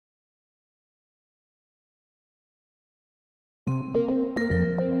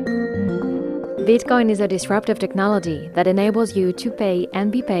Bitcoin is a disruptive technology that enables you to pay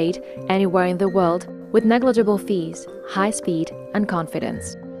and be paid anywhere in the world with negligible fees, high speed, and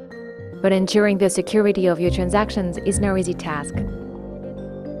confidence. But ensuring the security of your transactions is no easy task.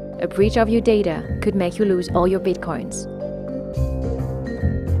 A breach of your data could make you lose all your Bitcoins.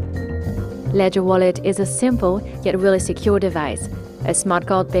 Ledgerwallet is a simple yet really secure device, a smart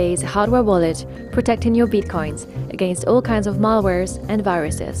card-based hardware wallet protecting your Bitcoins against all kinds of malwares and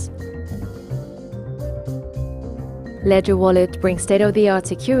viruses. Ledgerwallet brings state-of-the-art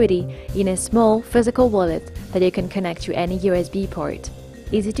security in a small physical wallet that you can connect to any USB port.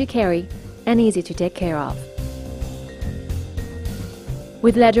 Easy to carry and easy to take care of.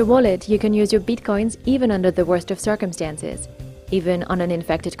 With Ledgerwallet, you can use your Bitcoins even under the worst of circumstances, even on an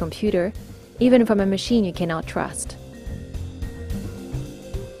infected computer, even from a machine you cannot trust.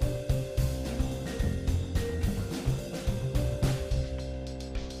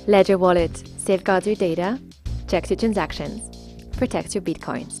 Ledgerwallet safeguards your data, checks your transactions, protects your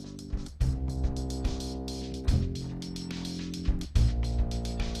Bitcoins.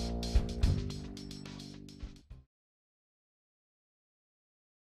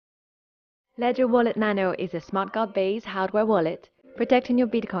 Ledgerwallet Nano is a smart card-based hardware wallet protecting your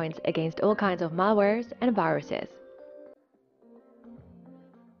Bitcoins against all kinds of malwares and viruses.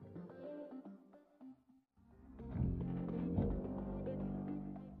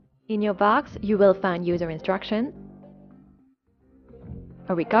 In your box, you will find user instructions,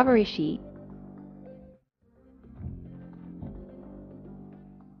 a recovery sheet,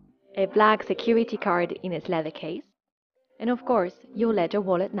 a black security card in its leather case, and of course, your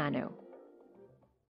Ledgerwallet Nano.